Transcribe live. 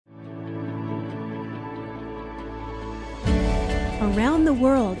around the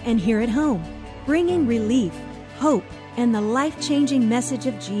world and here at home, bringing relief, hope, and the life-changing message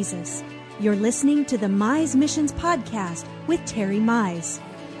of Jesus. You're listening to the Mize Missions Podcast with Terry Mize.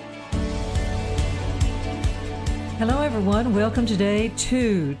 Hello, everyone. Welcome today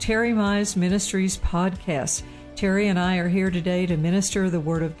to Terry Mize Ministries Podcast. Terry and I are here today to minister the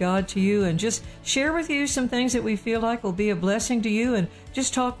Word of God to you and just share with you some things that we feel like will be a blessing to you and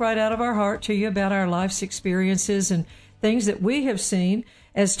just talk right out of our heart to you about our life's experiences and things that we have seen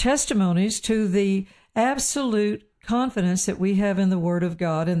as testimonies to the absolute confidence that we have in the Word of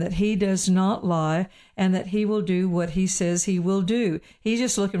God and that He does not lie and that He will do what He says He will do. He's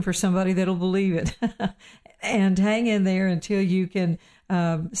just looking for somebody that'll believe it. And hang in there until you can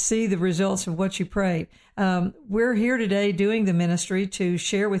see the results of what you prayed. We're here today doing the ministry to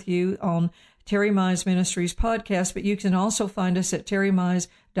share with you on Terry Mize Ministries Podcast, but you can also find us at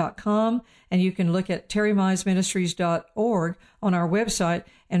terrymize.com, and you can look at terrymizeministries.org on our website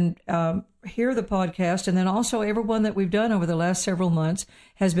and hear the podcast. And then also every one that we've done over the last several months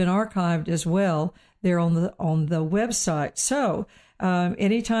has been archived as well there on the website. So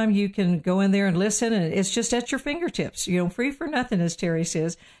anytime you can go in there and listen, and it's just at your fingertips, free for nothing, as Terry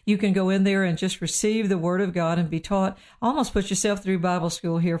says. You can go in there and just receive the Word of God and be taught, almost put yourself through Bible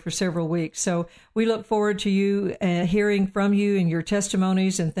school here for several weeks. So we look forward to you hearing from you and your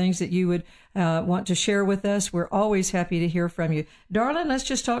testimonies and things that you would want to share with us. We're always happy to hear from you. Darling, let's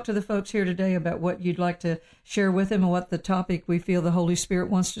just talk to the folks here today about what you'd like to share with them and what the topic we feel the Holy Spirit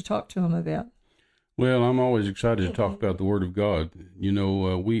wants to talk to them about. Well, I'm always excited to talk about the Word of God.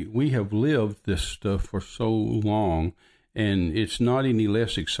 We have lived this stuff for so long, and it's not any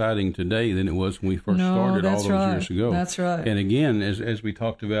less exciting today than it was when we first started all those years ago. That's right. And again, as we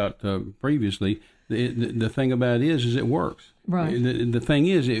talked about previously, the thing about it is it works. Right. The thing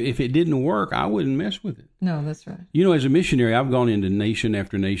is, if it didn't work, I wouldn't mess with it. No, that's right. As a missionary, I've gone into nation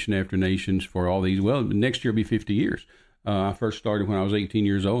after nation after nations for all these. Well, next year will be 50 years. I first started when I was 18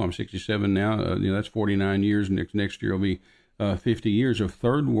 years old. I'm 67 now. That's 49 years. Next year will be 50 years of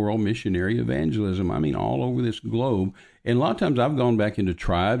third world missionary evangelism. I mean, all over this globe. And a lot of times I've gone back into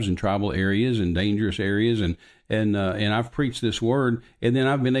tribes and tribal areas and dangerous areas, and I've preached this word. And then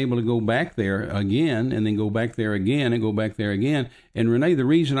I've been able to go back there again, and then go back there again, and go back there again. And Renee, the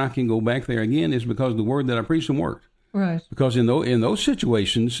reason I can go back there again is because the word that I preached them worked. Right. Because in those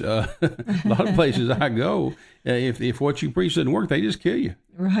situations, a lot of places I go, if what you preach doesn't work, they just kill you.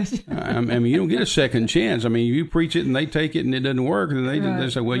 Right. I mean, you don't get a second chance. I mean, you preach it and they take it and it doesn't work, and they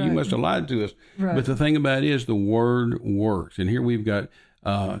say, well, you must have lied to us. Right. But the thing about it is the word works. And here we've got,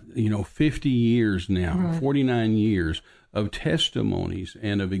 50 years now, 49 years of testimonies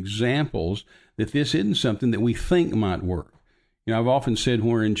and of examples that this isn't something that we think might work. I've often said when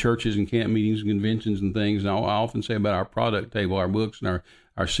we're in churches and camp meetings and conventions and things, and I often say about our product table, our books and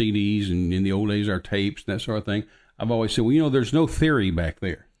our CDs, and in the old days, our tapes and that sort of thing. I've always said, well, there's no theory back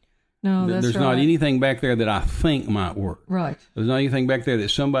there. No, that's There's not anything back there that I think might work. Right. There's not anything back there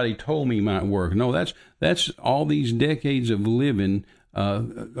that somebody told me might work. No, that's all these decades of living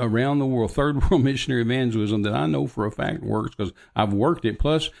around the world, third world missionary evangelism that I know for a fact works because I've worked it.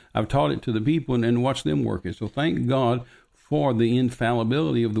 Plus, I've taught it to the people and watched them work it. So thank God for the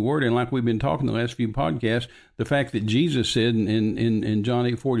infallibility of the word. And like we've been talking the last few podcasts, the fact that Jesus said in John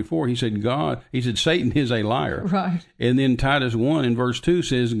 8:44, he said, Satan is a liar. Right. And then Titus 1 in verse 2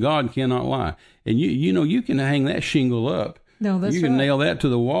 says, God cannot lie. And you can hang that shingle up. No, that's You can right. nail that to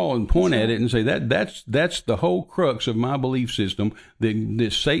the wall and point at it and say, that's the whole crux of my belief system,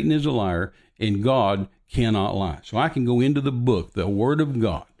 that Satan is a liar and God cannot lie. So I can go into the book, the Word of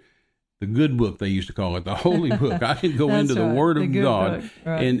God, the good book, they used to call it, the holy book. I can go into the Word of God,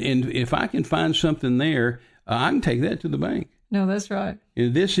 right. and if I can find something there, I can take that to the bank. No, that's right.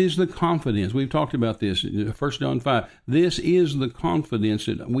 And this is the confidence. We've talked about this, 1 John 5. This is the confidence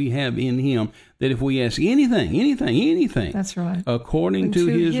that we have in Him, that if we ask anything, that's right, according to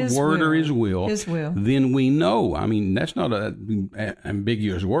His word or His will, then we know. I mean, that's not an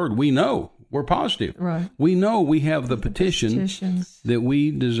ambiguous word. We know. We're positive. Right. We know we have the petitions that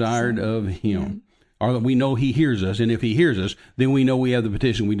we desired of Him. Or that we know He hears us, and if He hears us, then we know we have the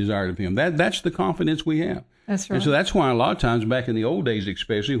petition we desired of Him. That's the confidence we have. That's right. And so that's why a lot of times back in the old days,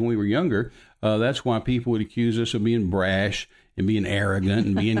 especially when we were younger, that's why people would accuse us of being brash and being arrogant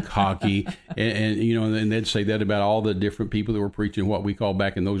and being cocky, and they'd say that about all the different people that were preaching what we call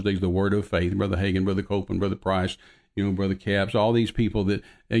back in those days the word of faith, Brother Hagin, Brother Copeland, Brother Price, Brother Capps, all these people that,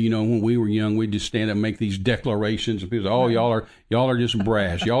 when we were young, we'd just stand up and make these declarations, and people say, oh, y'all are just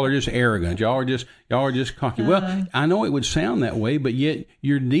brash, y'all are just arrogant, y'all are just cocky. Well, I know it would sound that way, but yet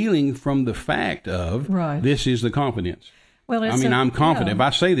you're dealing from the fact of this is the confidence. Well, I'm confident. Yeah.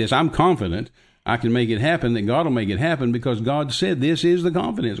 If I say this, I'm confident I can make it happen, that God will make it happen, because God said this is the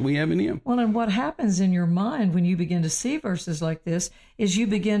confidence we have in Him. Well, and what happens in your mind when you begin to see verses like this is you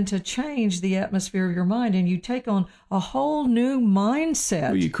begin to change the atmosphere of your mind, and you take on a whole new mindset.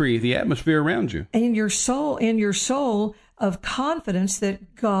 Well, you create the atmosphere around you. In your soul of confidence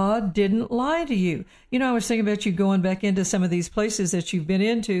that God didn't lie to you. You know, I was thinking about you going back into some of these places that you've been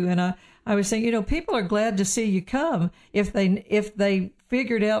into, and I was saying, you know, people are glad to see you come if they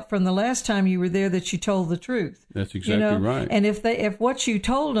figured out from the last time you were there that you told the truth. That's exactly right. And if what you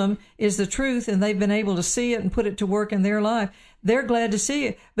told them is the truth and they've been able to see it and put it to work in their life, they're glad to see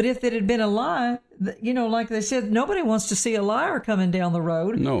it. But if it had been a lie, you know, like they said, nobody wants to see a liar coming down the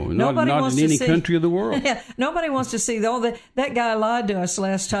road. No, not in any country of the world. Yeah, nobody wants to see, that guy lied to us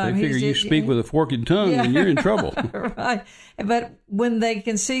last time. They figure you speak with a forked tongue and you're in trouble. Right. But when they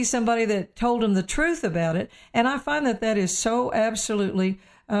can see somebody that told them the truth about it, and I find that is so absolutely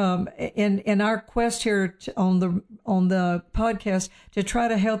in our quest here on the podcast to try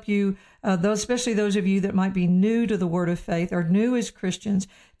to help you, especially those of you that might be new to the Word of Faith or new as Christians,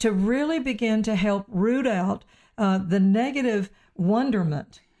 to really begin to help root out the negative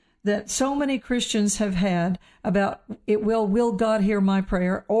wonderment that so many Christians have had about it. Will God hear my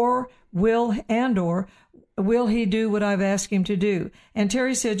prayer, or will He do what I've asked Him to do? And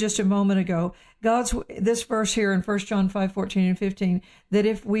Terry said just a moment ago, this verse here in 1 John 5:14 and 15, that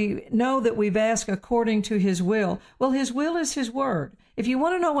if we know that we've asked according to His will, well, His will is His Word. If you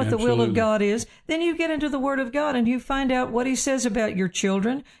want to know what the will of God is, then you get into the Word of God and you find out what He says about your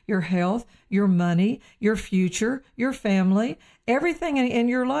children, your health, your money, your future, your family. Everything in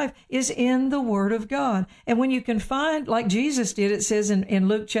your life is in the Word of God. And when you can find, like Jesus did, it says in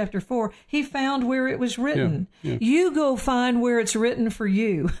Luke chapter 4, He found where it was written. Yeah. You go find where it's written for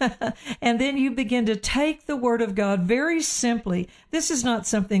you. And then you begin to take the Word of God very simply. This is not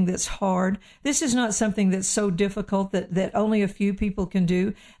something that's hard. This is not something that's so difficult that only a few people can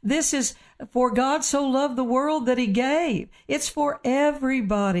do. This is, for God so loved the world that He gave. It's for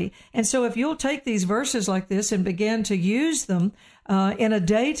everybody. And so if you'll take these verses like this and begin to use them in a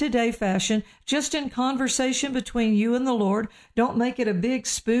day-to-day fashion, just in conversation between you and the Lord, don't make it a big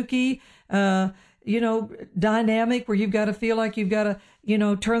spooky, dynamic where you've got to feel like you've got to,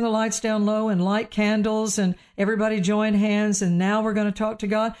 turn the lights down low and light candles and everybody join hands and now we're going to talk to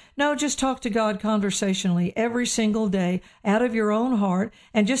God. No, just talk to God conversationally every single day out of your own heart,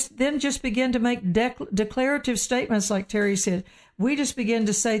 and just begin to make declarative statements like Terry said. We just begin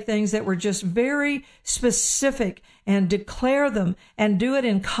to say things that were just very specific and declare them and do it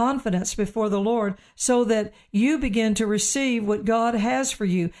in confidence before the Lord so that you begin to receive what God has for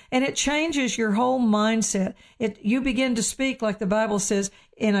you. And it changes your whole mindset. You begin to speak, like the Bible says,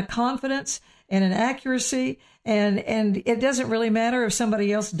 in a confidence and an accuracy. And it doesn't really matter if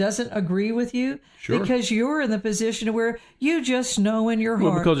somebody else doesn't agree with you, sure, because you're in the position where you just know in your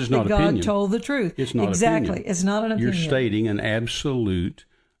heart because it's not that opinion. God told the truth. It's not exactly. Opinion. It's not an opinion. You're stating an absolute,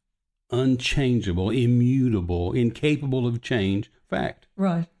 unchangeable, immutable, incapable of change fact.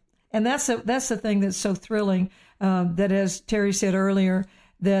 Right, and that's the thing that's so thrilling. That, as Terry said earlier,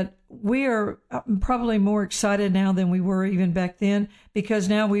 that we are probably more excited now than we were even back then, because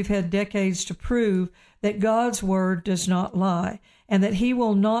now we've had decades to prove that God's Word does not lie, and that He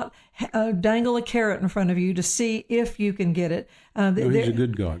will not dangle a carrot in front of you to see if you can get it. He's a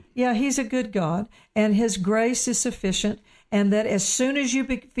good God. Yeah, He's a good God, and His grace is sufficient, and that as soon as you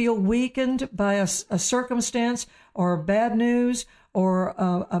feel weakened by a circumstance or bad news or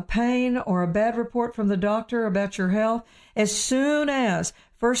a pain or a bad report from the doctor about your health, as soon as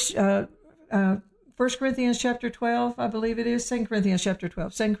 1 Corinthians chapter 12, I believe it is, 2 Corinthians chapter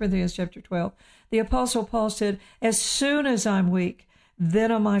 12, the Apostle Paul said, as soon as I'm weak, then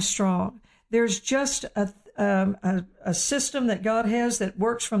am I strong. There's just a system that God has that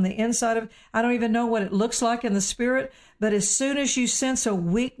works from the inside of. I don't even know what it looks like in the spirit, but as soon as you sense a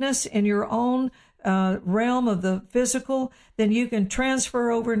weakness in your own realm of the physical, then you can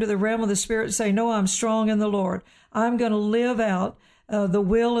transfer over into the realm of the spirit and say, no, I'm strong in the Lord. I'm going to live out the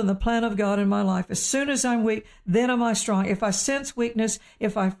will and the plan of God in my life. As soon as I'm weak, then am I strong. If I sense weakness,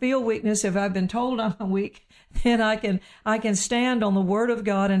 if I feel weakness, if I've been told I'm weak, then I can stand on the Word of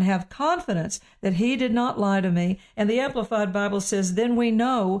God and have confidence that He did not lie to me. And the Amplified Bible says, then we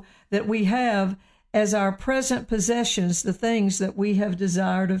know that we have as our present possessions the things that we have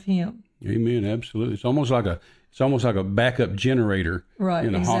desired of Him. Amen. Absolutely. It's almost like a backup generator, right,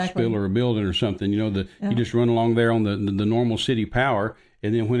 in a exactly. hospital or a building or something. You just run along there on the normal city power,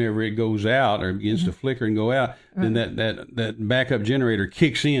 and then whenever it goes out or begins to flicker and go out, then that backup generator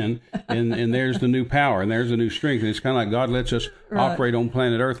kicks in, and there's the new power, and there's the new strength. And it's kind of like God lets us operate on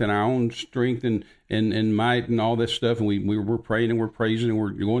planet Earth in our own strength and might and all this stuff, and we're praying and we're praising and we're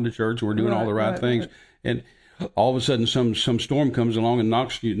going to church and we're doing all the right things. And all of a sudden some storm comes along and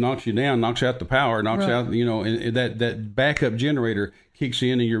knocks you down, knocks out the power, knocks out, and that backup generator kicks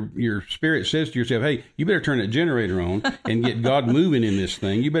in, and your spirit says to yourself, hey, you better turn that generator on and get God moving in this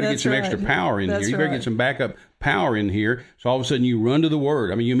thing. You better get some extra power in here. You better get some backup power in here. So all of a sudden you run to the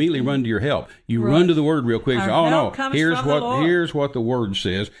Word. I mean, you immediately run to your help. You run to the Word real quick. Here's what the Word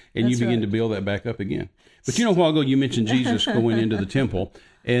says, and you begin to build that back up again. But a while ago you mentioned Jesus going into the temple.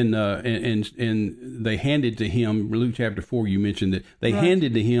 And they handed to him, Luke chapter 4, you mentioned that they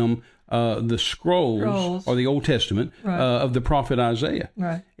handed to him the scrolls or the Old Testament of the prophet Isaiah.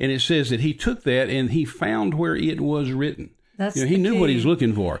 Right. And it says that he took that and he found where it was written. He knew what he's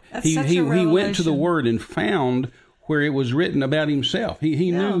looking for. He went to the Word and found where it was written about himself.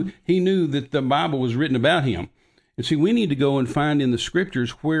 He knew that the Bible was written about him. And see, we need to go and find in the Scriptures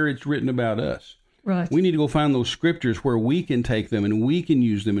where it's written about us. Right. We need to go find those scriptures where we can take them and we can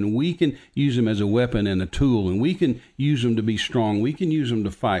use them, and we can use them as a weapon and a tool, and we can use them to be strong. We can use them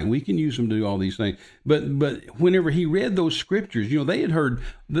to fight. We can use them to do all these things. But whenever he read those scriptures, they had heard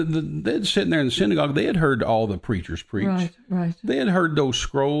they'd sitting there in the synagogue. They had heard all the preachers preach. Right. They had heard those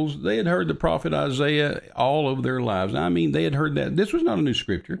scrolls. They had heard the prophet Isaiah all of their lives. I mean, they had heard that. This was not a new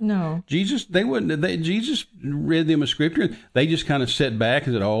scripture. No. Jesus read them a scripture. They just kind of sat back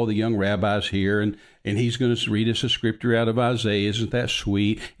and said, "Oh, the young rabbi's here, and he's going to read us a scripture out of Isaiah. Isn't that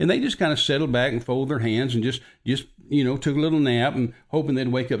sweet?" And they just kind of settled back and folded their hands and just took a little nap and hoping they'd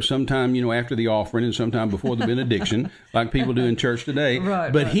wake up sometime, after the offering and sometime before the benediction, like people do in church today.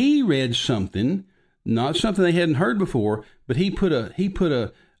 But he read something, not something they hadn't heard before, but he put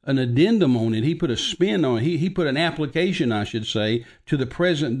an addendum on it. He put a spin on it. He put an application, I should say, to the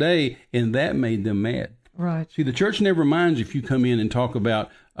present day, and that made them mad. Right. See, the church never minds if you come in and talk about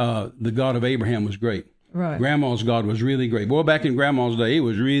the God of Abraham was great. Right. Grandma's God was really great. Boy, back in Grandma's day, it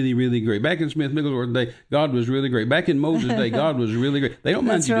was really, really great. Back in Smith Micklesworth's day, God was really great. Back in Moses' day, God was really great. They don't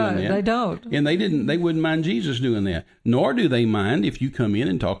mind you doing that. They don't. And they wouldn't mind Jesus doing that. Nor do they mind if you come in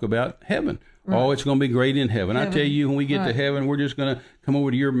and talk about heaven. Right. Oh, it's going to be great in heaven. I tell you, when we get to heaven, we're just going to come over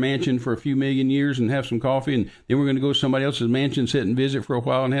to your mansion for a few million years and have some coffee, and then we're going to go to somebody else's mansion, sit and visit for a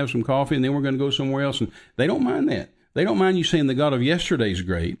while and have some coffee, and then we're going to go somewhere else. And they don't mind that. They don't mind you saying the God of yesterday is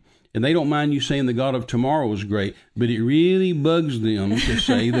great. And they don't mind you saying the God of tomorrow is great, but it really bugs them to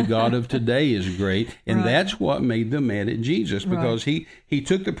say the God of today is great. And that's what made them mad at Jesus, because he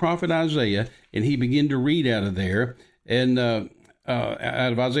took the prophet Isaiah and he began to read out of there, and out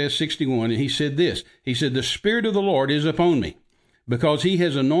of Isaiah 61, and he said this. He said, "The Spirit of the Lord is upon me, because he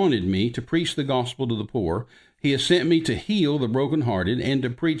has anointed me to preach the gospel to the poor. He has sent me to heal the brokenhearted, and to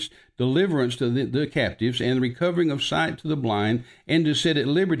preach deliverance to the captives, and the recovering of sight to the blind, and to set at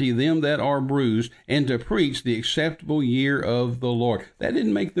liberty them that are bruised, and to preach the acceptable year of the Lord." That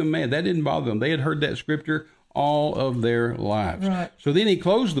didn't make them mad. That didn't bother them. They had heard that scripture all of their lives. Right. So then he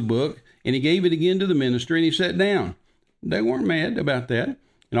closed the book, and he gave it again to the minister, and he sat down. They weren't mad about that.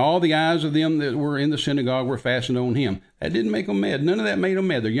 And all the eyes of them that were in the synagogue were fastened on him. That didn't make them mad. None of that made them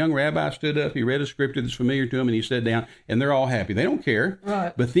mad. The young rabbi stood up, he read a scripture that's familiar to him, and he sat down, and they're all happy. They don't care.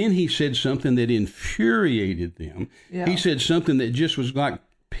 Right. But then he said something that infuriated them. Yeah. He said something that just was like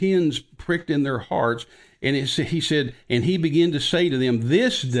pins pricked in their hearts. And he said, and he began to say to them,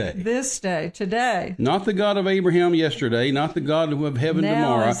 this day, today, not the God of Abraham yesterday, not the God of heaven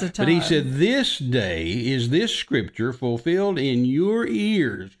tomorrow, but he said, this day is this scripture fulfilled in your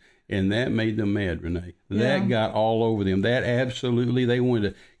ears. And that made them mad, Renee. That got all over them. That absolutely, they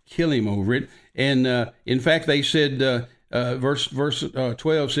wanted to kill him over it. And in fact, they said, verse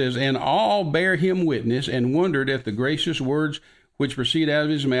 12 says, "And all bear him witness, and wondered at the gracious words which proceed out of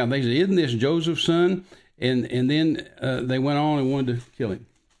his mouth." They said, "Isn't this Joseph's son?" And then they went on and wanted to kill him,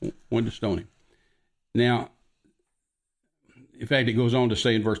 wanted to stone him. Now, in fact, it goes on to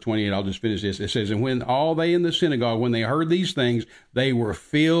say in verse 28, I'll just finish this. It says, "And when all they in the synagogue, when they heard these things, they were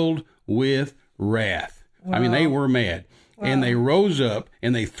filled with wrath." Wow. I mean, they were mad. Wow. And they rose up,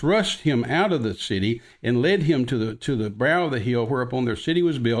 and they thrust him out of the city, and led him to the brow of the hill whereupon their city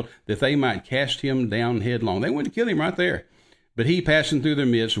was built, that they might cast him down headlong. They wanted to kill him right there. But he, passing through their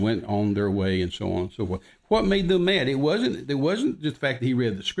midst, went on their way, and so on and so forth. What made them mad? It wasn't just the fact that he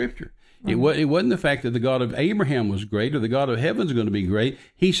read the scripture. It wasn't the fact that the God of Abraham was great or the God of heaven is going to be great.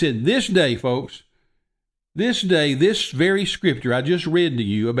 He said, this day, folks, This day, this very scripture I just read to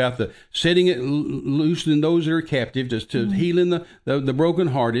you about the setting it loose in those that are captive, to healing the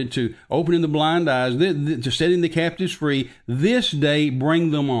brokenhearted, to opening the blind eyes, to setting the captives free. This day,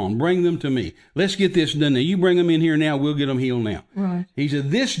 bring them on. Bring them to me. Let's get this done now. You bring them in here now. We'll get them healed now. Right. He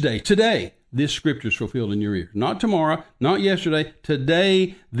said, this day, today, this scripture is fulfilled in your ears. Not tomorrow, not yesterday.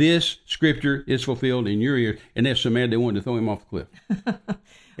 Today, this scripture is fulfilled in your ears. And they're so mad they wanted to throw him off the cliff.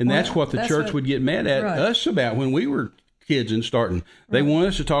 And that's what the church would get mad at us about when we were kids and starting. They want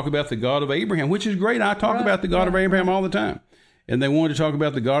us to talk about the God of Abraham, which is great. I talk about the God of Abraham all the time. And they wanted to talk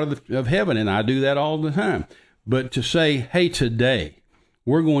about the God of heaven, and I do that all the time. But to say, hey, today,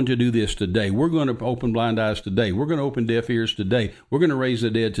 we're going to do this today. We're going to open blind eyes today. We're going to open deaf ears today. We're going to raise the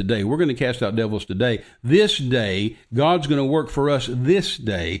dead today. We're going to cast out devils today. This day, God's going to work for us this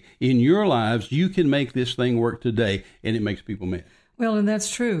day. In your lives, you can make this thing work today, and it makes people mad. Well, and that's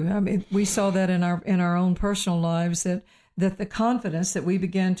true. I mean, we saw that in our own personal lives, that the confidence that we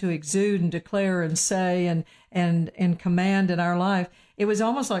began to exude and declare and say and command in our life, it was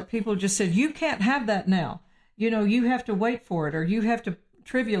almost like people just said, you can't have that now. You have to wait for it, or you have to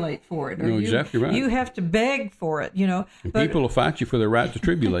tribulate for it, or exactly right. You have to beg for it, And but people will fight you for the right to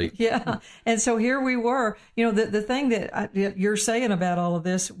tribulate. Yeah. And so here we were, the thing that you're saying about all of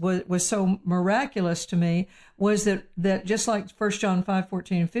this was so miraculous to me, was that just like 1 John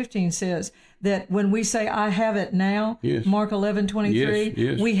 5:14-15 says, that when we say, I have it now, yes. Mark 11:23,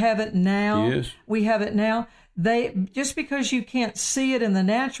 yes. we have it now, yes. we have it now. Just because you can't see it in the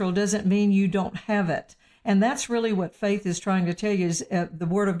natural doesn't mean you don't have it. And that's really what faith is trying to tell you, is the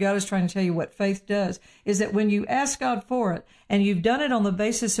Word of God is trying to tell you what faith does, is that when you ask God for it, and you've done it on the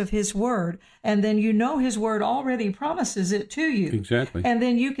basis of His Word, and then His Word already promises it to you. Exactly. And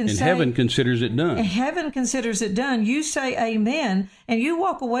then you can say... And heaven considers it done. Heaven considers it done. You say amen, and you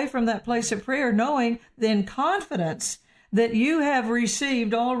walk away from that place of prayer knowing, in confidence, that you have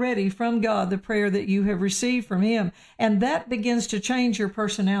received already from God the prayer that you have received from Him. And that begins to change your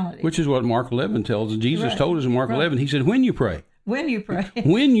personality. Which is what Mark 11 tells us. Jesus told us in Mark 11, He said, when you pray. When you pray.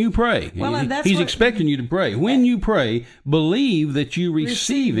 When you pray. Well, and that's He's expecting you to pray. When you pray, believe that you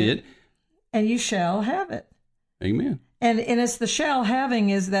receive it. And you shall have it. Amen. And it's the shall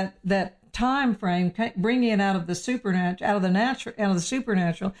having is that time frame, bringing it out of the supernatural, out of the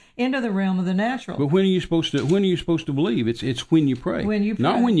supernatural into the realm of the natural. But when are you supposed to believe? It's when you pray. When you pray.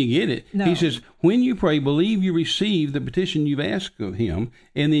 Not when you get it. No. He says, when you pray, believe you receive the petition you've asked of Him,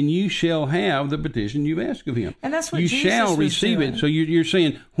 and then you shall have the petition you've asked of Him. And that's what you Jesus shall was receive doing. it. So you're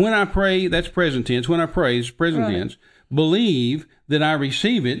saying, when I pray, that's present tense. When I pray, it's present tense. Believe that I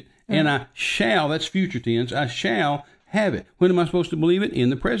receive it, and I shall, that's future tense, I shall have it. When am I supposed to believe it? In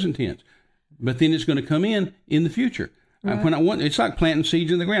the present tense. But then it's going to come in the future. Right. It's like planting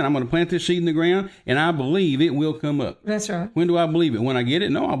seeds in the ground. I'm going to plant this seed in the ground, and I believe it will come up. That's right. When do I believe it? When I get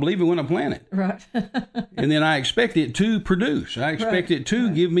it? No, I believe it when I plant it. Right. And then I expect it to produce. I expect it to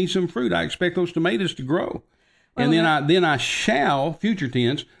give me some fruit. I expect those tomatoes to grow. Well, and then I shall, future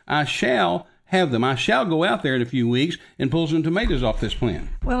tense, I shall have them. I shall go out there in a few weeks and pull some tomatoes off this plant.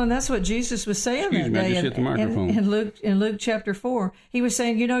 Well, and that's what Jesus was saying that day. I just hit the microphone. In Luke chapter 4, He was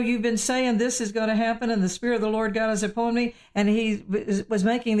saying, you've been saying this is going to happen, and the Spirit of the Lord God is upon me, and He was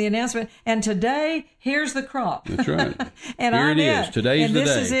making the announcement, and today, here's the crop. That's right. And here I'm it is. Today's the day. And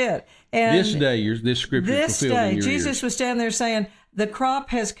this is it. And this day, this scripture is fulfilled in your Jesus ears. was standing there saying, the crop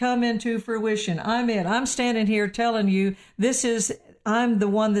has come into fruition. I'm it. I'm standing here telling you, I'm the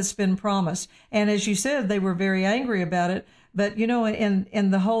one that's been promised. And as you said, they were very angry about it. But,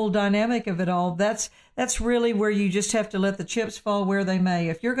 in the whole dynamic of it all, that's really where you just have to let the chips fall where they may.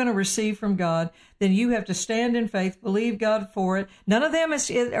 If you're going to receive from God, then you have to stand in faith, believe God for it. None of them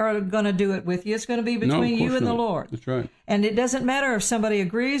are going to do it with you. It's going to be between you and the Lord. That's right. And it doesn't matter if somebody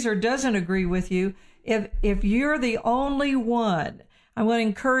agrees or doesn't agree with you. If you're the only one, I want to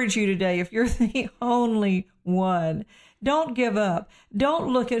encourage you today, if you're the only one, don't give up.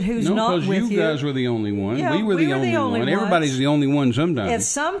 Don't look at who's not with you. No, because you guys were the only one. Yeah, we were the only one. Everybody's the only one sometimes. At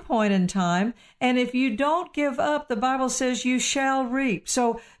some point in time. And if you don't give up, the Bible says you shall reap.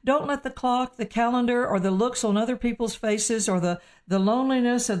 So don't let the clock, the calendar, or the looks on other people's faces, or the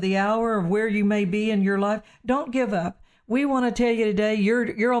loneliness of the hour of where you may be in your life, don't give up. We want to tell you today,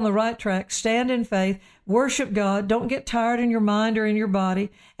 you're on the right track. Stand in faith, worship God. Don't get tired in your mind or in your body,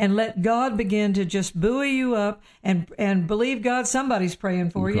 and let God begin to just buoy you up and believe God. Somebody's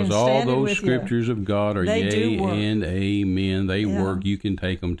praying for you and standing with you. Because all those scriptures of God are yea and amen. They work. You can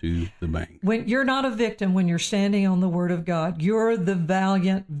take them to the bank. When you're not a victim, when you're standing on the Word of God, you're the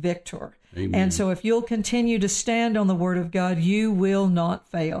valiant victor. Amen. And so if you'll continue to stand on the Word of God, you will not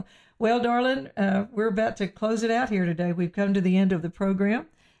fail. Well, darling, we're about to close it out here today. We've come to the end of the program,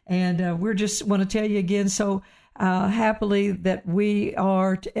 and we're just want to tell you again so happily that we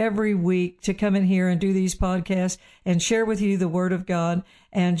are every week to come in here and do these podcasts and share with you the Word of God.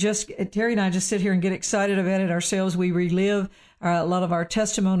 And just Terry and I just sit here and get excited about it ourselves. We relive a lot of our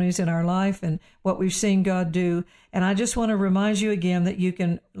testimonies in our life and what we've seen God do. And I just want to remind you again that you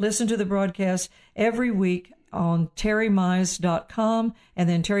can listen to the broadcast every week on terrymize.com and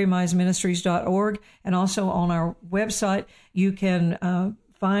then terrymizeministries.org. And also on our website, you can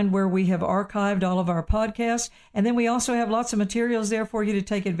find where we have archived all of our podcasts. And then we also have lots of materials there for you to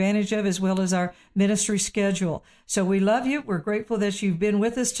take advantage of, as well as our ministry schedule. So we love you. We're grateful that you've been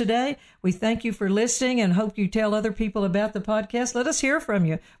with us today. We thank you for listening and hope you tell other people about the podcast. Let us hear from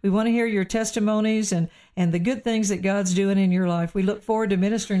you. We want to hear your testimonies and the good things that God's doing in your life. We look forward to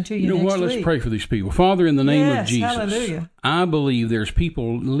ministering to you next week. You know what? Let's pray for these people. Father, in the name of Jesus, hallelujah. I believe there's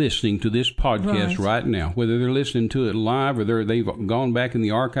people listening to this podcast right now, whether they're listening to it live or they've gone back in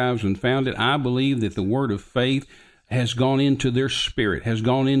the archives and found it. I believe that the word of faith has gone into their spirit, has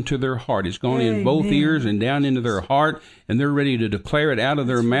gone into their heart. It's gone in both ears and down into their heart, and they're ready to declare it out of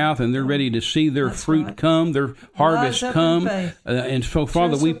their mouth, and they're ready to see their fruit come, their harvest come. And so,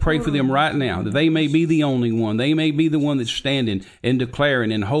 Father, we pray for them right now, that they may be the only one. They may be the one that's standing and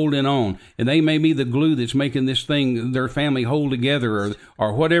declaring and holding on, and they may be the glue that's making this thing, their family, hold together,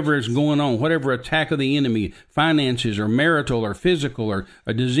 or whatever is going on, whatever attack of the enemy, finances or marital or physical or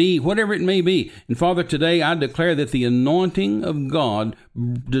a disease, whatever it may be. And Father, today I declare that the anointing of God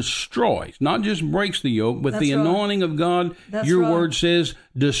destroys, not just breaks the yoke, but the anointing of God, your word says,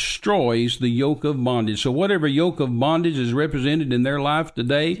 destroys the yoke of bondage. So whatever yoke of bondage is represented in their life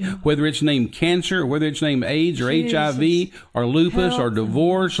today, whether it's named cancer, or whether it's named AIDS or HIV or lupus or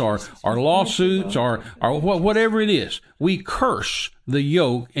divorce or lawsuits or whatever it is, we curse the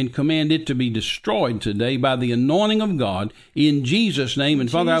yoke and command it to be destroyed today by the anointing of God in Jesus' name. And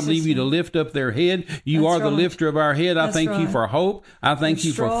Father, I believe you to lift up their head. You are the lifter of our head. I thank you for hope. I thank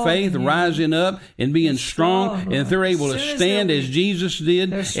you for faith, rising up and being strong. And if they're able to stand as Jesus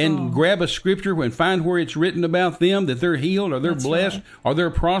did and grab a scripture and find where it's written about them, that they're healed or they're blessed or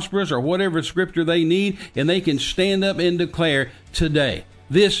they're prosperous or whatever scripture they need, and they can stand up and declare today,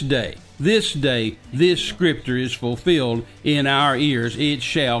 this day, this scripture is fulfilled in our ears. It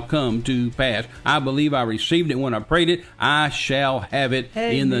shall come to pass. I believe I received it when I prayed it. I shall have it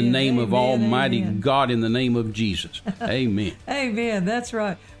in the name of Almighty God, in the name of Jesus. Amen. Amen. That's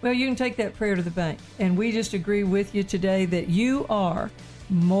right. Well, you can take that prayer to the bank. And we just agree with you today that you are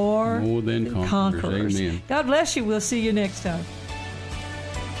more than conquerors. Amen. God bless you. We'll see you next time.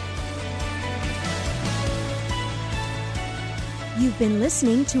 You've been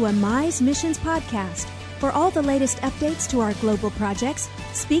listening to a Mize Missions podcast. For all the latest updates to our global projects,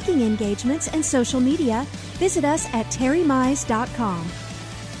 speaking engagements, and social media, visit us at terrymize.com.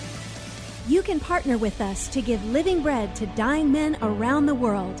 You can partner with us to give living bread to dying men around the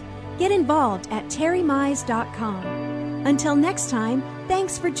world. Get involved at terrymize.com. Until next time,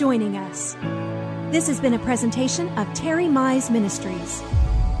 thanks for joining us. This has been a presentation of Terry Mize Ministries.